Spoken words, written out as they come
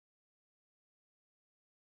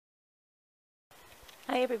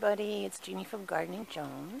Hi everybody, it's Jeannie from Gardening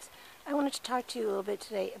Jones. I wanted to talk to you a little bit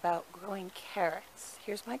today about growing carrots.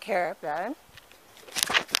 Here's my carrot bed.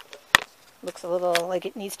 Looks a little like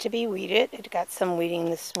it needs to be weeded. It got some weeding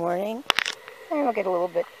this morning, and I'll get a little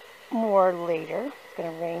bit more later. It's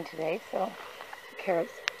going to rain today, so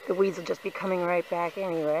the weeds will just be coming right back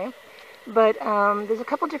anyway. But there's a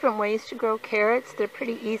couple different ways to grow carrots. They're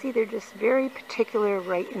pretty easy. They're just very particular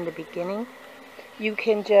right in the beginning. You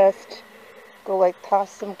can just go like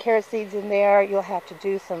toss some carrot seeds in there. You'll have to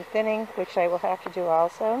do some thinning, which I will have to do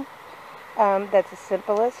also. That's the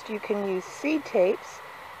simplest. You can use seed tapes,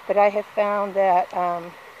 but I have found that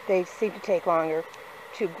they seem to take longer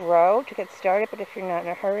to grow, to get started. But if you're not in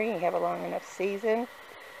a hurry and you have a long enough season,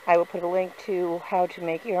 I will put a link to how to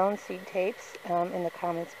make your own seed tapes in the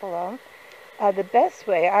comments below. The best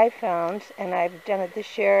way I found, and I've done it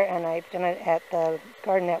this year and I've done it at the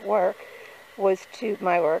garden at work, was to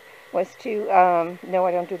no,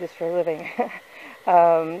 I don't do this for a living,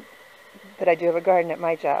 but I do have a garden at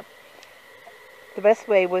my job. The best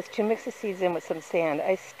way was to mix the seeds in with some sand.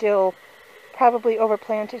 I still probably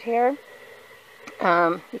overplanted here.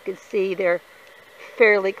 You can see they're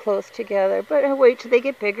fairly close together, but I'll wait till they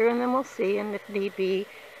get bigger and then we'll see, and if need be,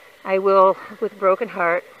 I will, with a broken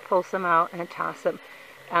heart, pull some out and toss them.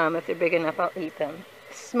 If they're big enough, I'll eat them.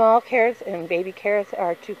 Small carrots and baby carrots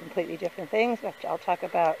are two completely different things, which I'll talk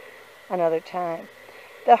about another time.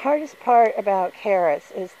 The hardest part about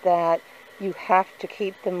carrots is that you have to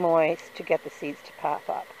keep them moist to get the seeds to pop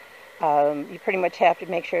up. You pretty much have to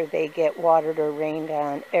make sure they get watered or rained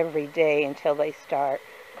on every day until they start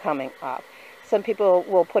coming up. Some people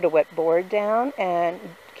will put a wet board down and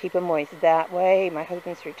keep them moist that way. My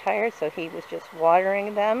husband's retired, so he was just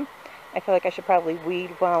watering them. I feel like I should probably weed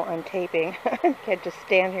while I'm taping. I can't just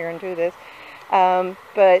stand here and do this.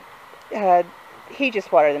 But he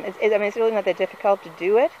just watered them. It's really not that difficult to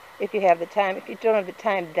do it if you have the time. If you don't have the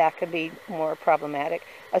time, that could be more problematic.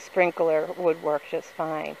 A sprinkler would work just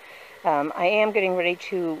fine. I am getting ready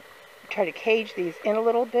to try to cage these in a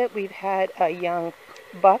little bit. We've had a young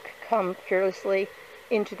buck come fearlessly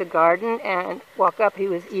into the garden and walk up. He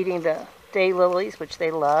was eating the daylilies, which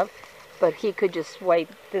they love, but he could just wipe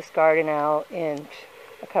this garden out in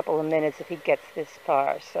a couple of minutes if he gets this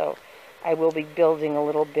far. So I will be building a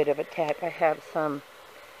little bit of a tack. I have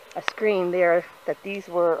a screen there that these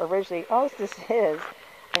were originally, all this is,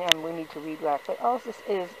 and we need to weed whack, but all this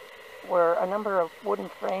is were a number of wooden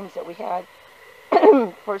frames that we had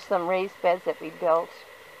for some raised beds that we built,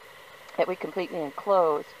 that we completely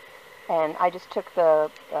enclosed. And I just took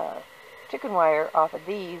the chicken wire off of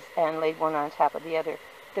these and laid one on top of the other.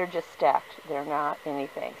 They're just stacked. They're not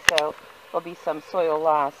anything. So there'll be some soil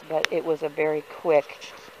loss, but it was a very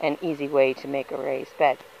quick and easy way to make a raised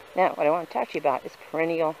bed. Now, what I want to talk to you about is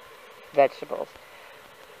perennial vegetables.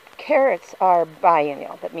 Carrots are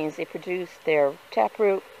biennial. That means they produce their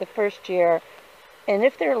taproot the first year, and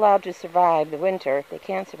if they're allowed to survive the winter, if they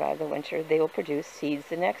can survive the winter, they will produce seeds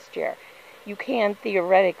the next year. You can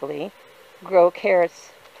theoretically grow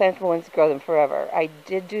carrots, plant the ones, grow them forever. I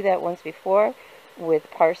did do that once before with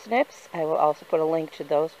parsnips. I will also put a link to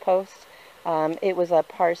those posts. It was a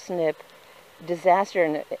parsnip disaster,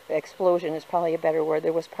 and explosion is probably a better word.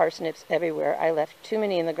 There was parsnips everywhere. I left too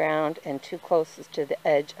many in the ground and too close to the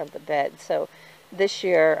edge of the bed. So this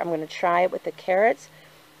year I'm going to try it with the carrots.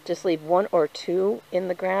 Just leave one or two in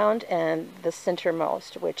the ground and the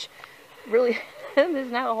centermost, which really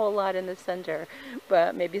there's not a whole lot in the center,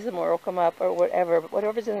 but maybe some more will come up or whatever. But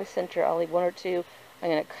whatever's in the center, I'll leave one or two. I'm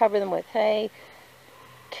going to cover them with hay.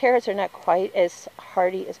 Carrots are not quite as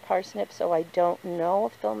hardy as parsnips, so I don't know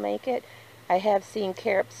if they'll make it. I have seen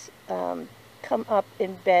carrots come up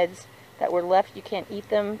in beds that were left. You can't eat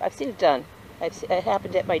them. I've seen it done. It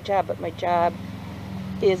happened at my job, but my job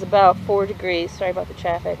is about 4 degrees. Sorry about the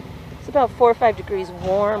traffic. It's about 4 or 5 degrees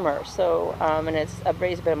warmer. So, and it's a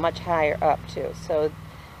raised bed much higher up too. So,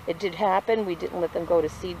 it did happen. We didn't let them go to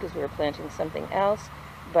seed because we were planting something else.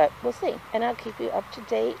 But we'll see, and I'll keep you up to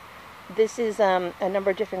date. This is a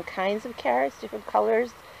number of different kinds of carrots, different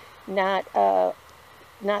colors, not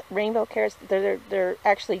rainbow carrots. They're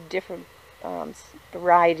actually different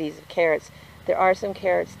varieties of carrots. There are some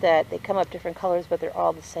carrots that they come up different colors, but they're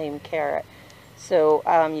all the same carrot. So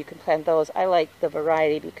you can plant those. I like the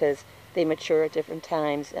variety because they mature at different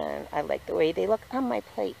times, and I like the way they look on my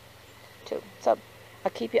plate too. So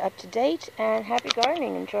I'll keep you up to date, and happy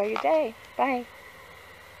gardening. Enjoy your day. Bye.